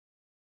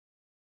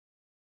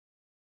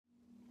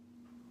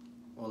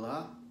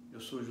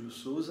sou o Júlio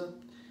Souza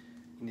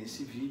e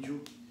nesse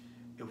vídeo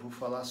eu vou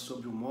falar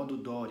sobre o modo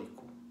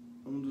dórico,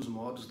 um dos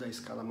modos da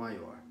escala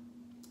maior,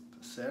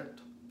 tá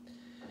certo?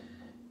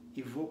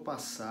 E vou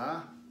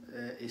passar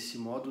esse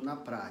modo na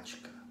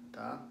prática,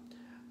 tá?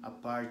 A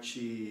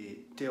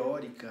parte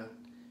teórica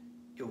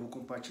eu vou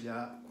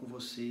compartilhar com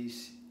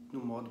vocês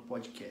no modo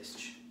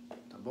podcast,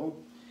 tá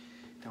bom?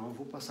 Então eu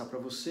vou passar para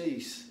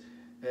vocês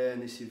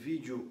nesse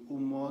vídeo o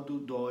modo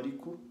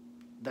dórico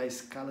da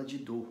escala de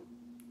Dó.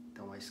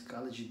 Então a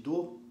escala de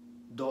Dó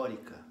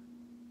dórica.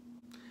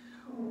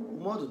 O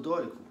modo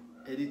dórico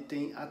ele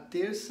tem a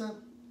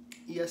terça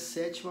e a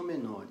sétima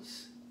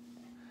menores.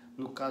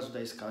 No caso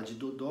da escala de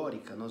Dó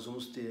dórica, nós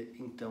vamos ter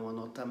então a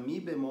nota Mi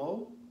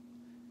bemol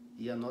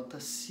e a nota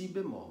Si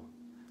bemol.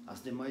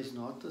 As demais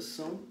notas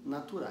são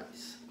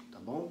naturais, tá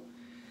bom?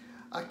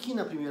 Aqui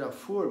na primeira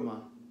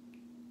forma,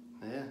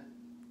 né,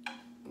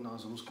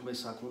 nós vamos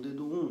começar com o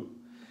dedo 1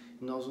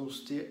 e nós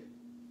vamos ter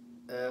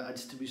a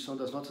distribuição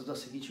das notas da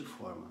seguinte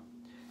forma.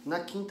 Na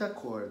quinta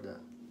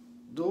corda,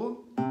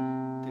 Dó,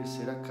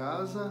 terceira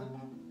casa,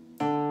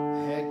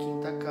 Ré,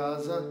 quinta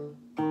casa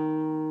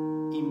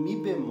e Mi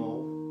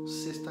bemol,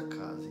 sexta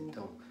casa.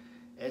 Então,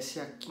 essa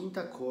é a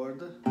quinta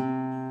corda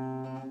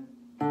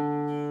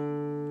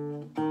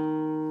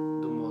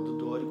do modo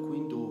dórico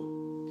em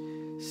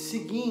Dó.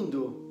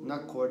 Seguindo na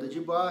corda de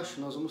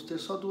baixo, nós vamos ter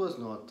só duas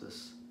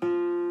notas.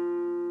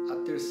 A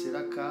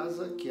terceira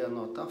casa, que é a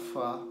nota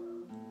Fá,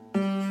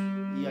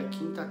 e a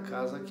quinta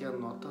casa, que é a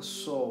nota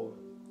Sol.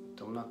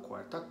 Então, na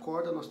quarta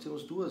corda, nós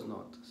temos duas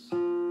notas,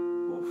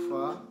 o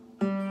Fá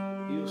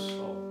e o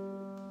Sol.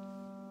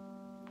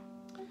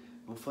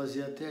 Vamos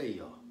fazer até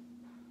aí, ó.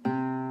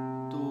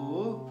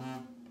 Dó,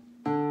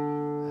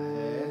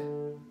 Ré,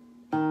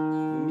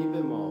 Mi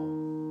bemol.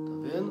 Tá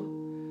vendo?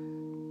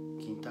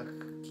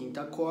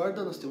 Quinta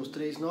corda, nós temos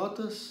três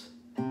notas.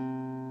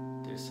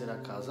 Terceira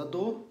casa,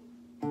 Dó.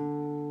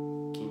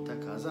 Quinta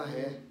casa,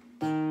 Ré.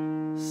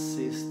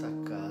 Sexta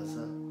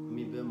casa,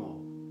 Mi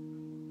bemol.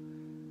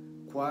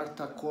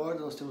 Quarta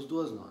corda, nós temos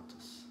duas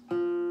notas.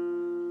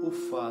 O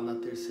Fá na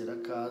terceira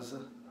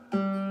casa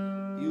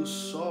e o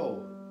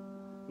Sol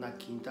na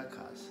quinta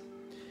casa.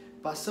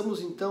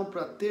 Passamos então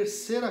para a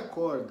terceira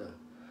corda.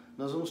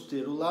 Nós vamos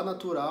ter o Lá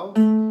natural,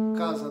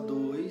 casa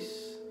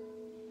 2,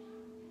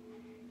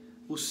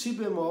 o Si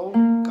bemol,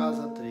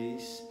 casa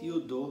 3 e o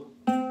Dó,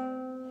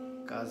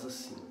 casa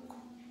 5.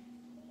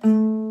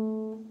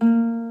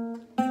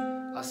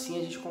 Assim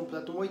a gente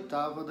completa uma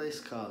oitava da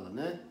escala,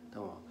 né?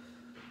 Então, ó.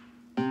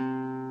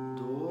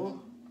 Dó,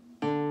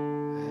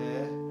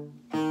 Ré,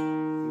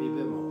 Mi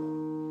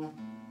bemol,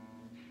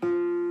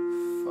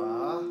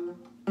 Fá,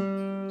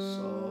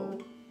 Sol,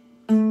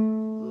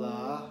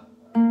 Lá,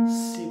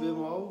 Si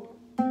bemol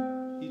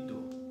e Dó.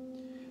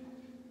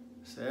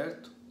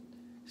 Certo?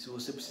 Se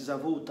você precisar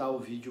voltar o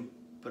vídeo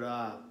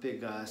para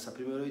pegar essa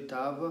primeira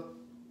oitava,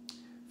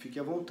 fique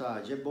à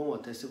vontade. É bom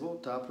até você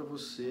voltar para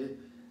você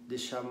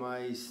deixar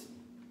mais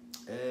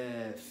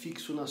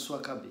fixo na sua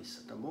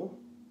cabeça, tá bom?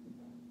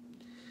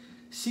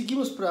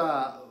 Seguimos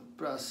para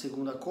a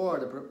segunda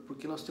corda,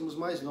 porque nós temos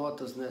mais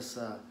notas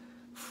nessa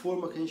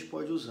forma que a gente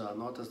pode usar.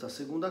 Notas da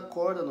segunda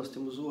corda, nós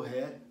temos o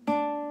Ré,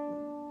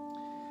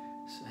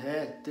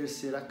 Ré,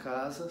 terceira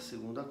casa,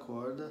 segunda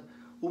corda,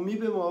 o Mi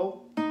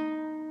bemol,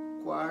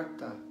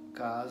 quarta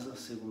casa,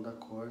 segunda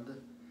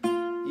corda,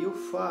 e o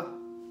Fá,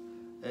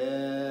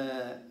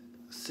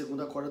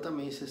 segunda corda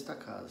também, sexta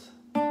casa.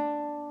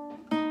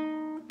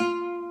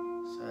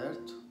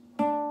 Certo?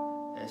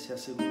 Essa é a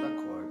segunda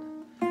corda.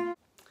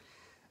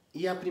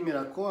 E a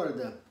primeira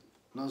corda,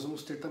 nós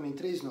vamos ter também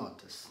três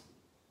notas.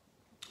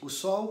 O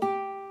Sol,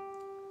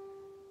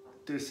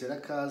 terceira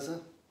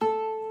casa,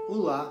 o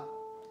Lá,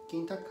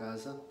 quinta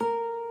casa,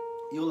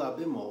 e o Lá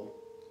bemol,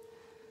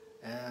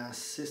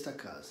 sexta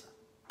casa.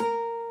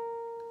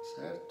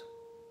 Certo?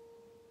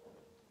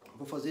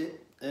 Vou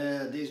fazer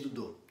desde o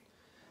Dó.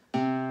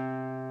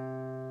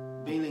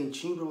 Bem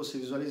lentinho para você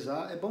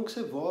visualizar. É bom que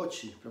você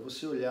volte para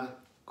você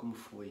olhar como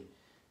foi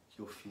que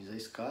eu fiz a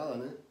escala,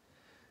 né?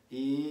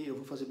 E eu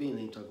vou fazer bem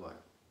lento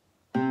agora.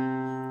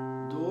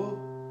 Dó,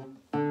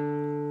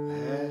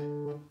 Ré,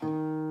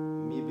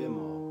 Mi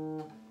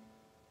bemol,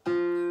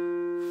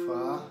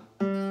 Fá,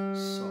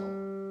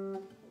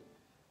 Sol,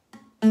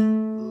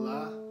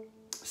 Lá,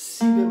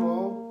 Si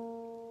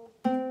bemol,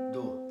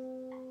 Dó,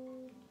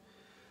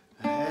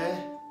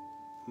 Ré,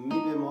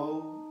 Mi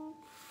bemol,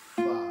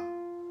 Fá,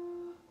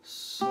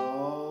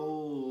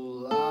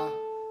 Sol, Lá,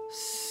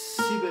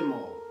 Si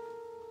bemol.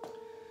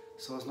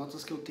 São as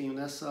notas que eu tenho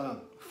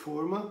nessa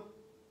forma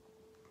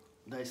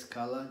da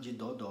escala de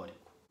Dó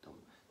dórico. Então,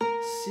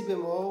 Si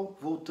bemol,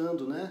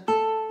 voltando, né?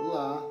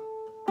 Lá,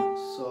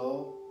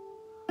 Sol,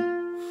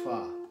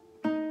 Fá,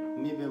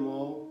 Mi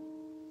bemol,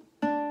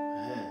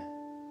 Ré,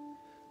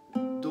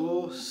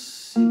 Dó,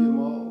 Si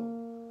bemol,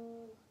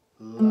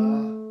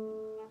 Lá,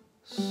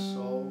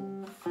 Sol,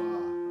 Fá,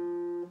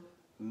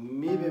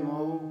 Mi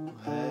bemol,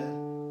 Ré,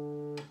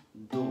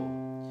 Dó.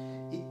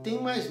 E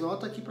tem mais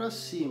nota aqui para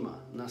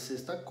cima. Na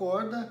sexta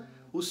corda,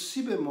 o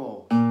Si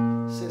bemol,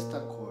 sexta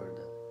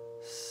corda,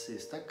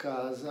 sexta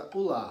casa,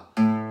 o Lá,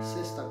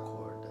 sexta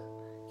corda,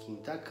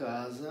 quinta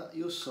casa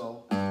e o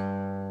Sol,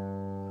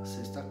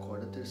 sexta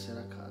corda,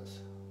 terceira casa,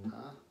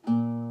 tá?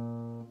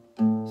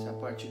 Essa é a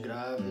parte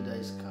grave da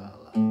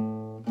escala.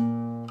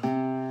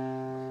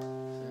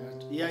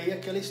 Certo? E aí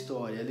aquela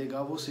história, é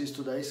legal você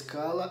estudar a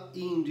escala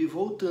indo e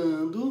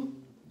voltando,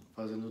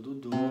 fazendo do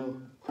Dó,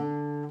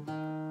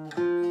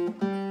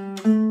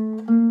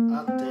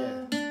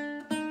 até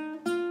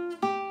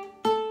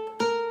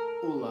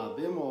o Lá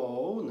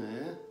bemol,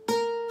 né?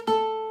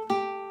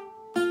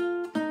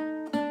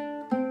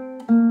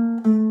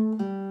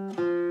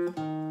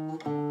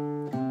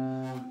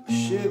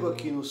 Chego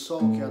aqui no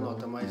Sol, que é a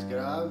nota mais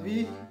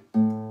grave,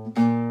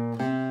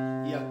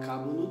 e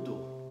acabo no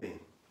Dó. Bem,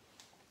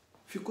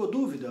 ficou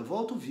dúvida?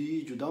 Volta o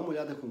vídeo, dá uma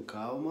olhada com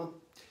calma,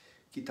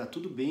 que tá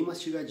tudo bem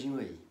mastigadinho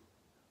aí.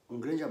 Um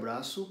grande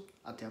abraço,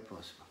 até a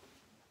próxima.